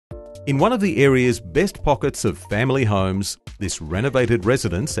In one of the area's best pockets of family homes, this renovated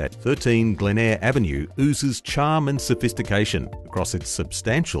residence at 13 Glenayr Avenue oozes charm and sophistication across its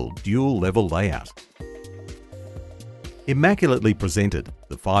substantial dual-level layout. Immaculately presented,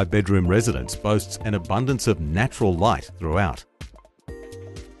 the 5-bedroom residence boasts an abundance of natural light throughout.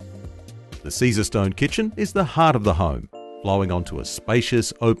 The Caesarstone kitchen is the heart of the home, flowing onto a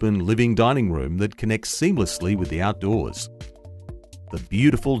spacious, open living dining room that connects seamlessly with the outdoors. The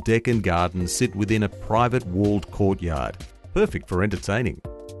beautiful deck and garden sit within a private walled courtyard, perfect for entertaining.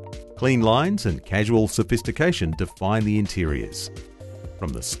 Clean lines and casual sophistication define the interiors. From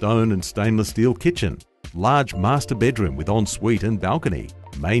the stone and stainless steel kitchen, large master bedroom with ensuite and balcony,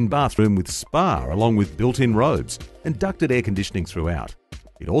 main bathroom with spa along with built-in robes, and ducted air conditioning throughout.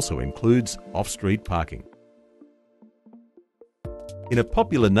 It also includes off-street parking. In a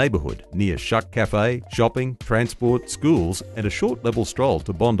popular neighbourhood near Shuck Cafe, shopping, transport, schools and a short level stroll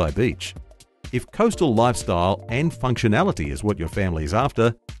to Bondi Beach. If coastal lifestyle and functionality is what your family is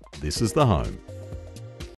after, this is the home.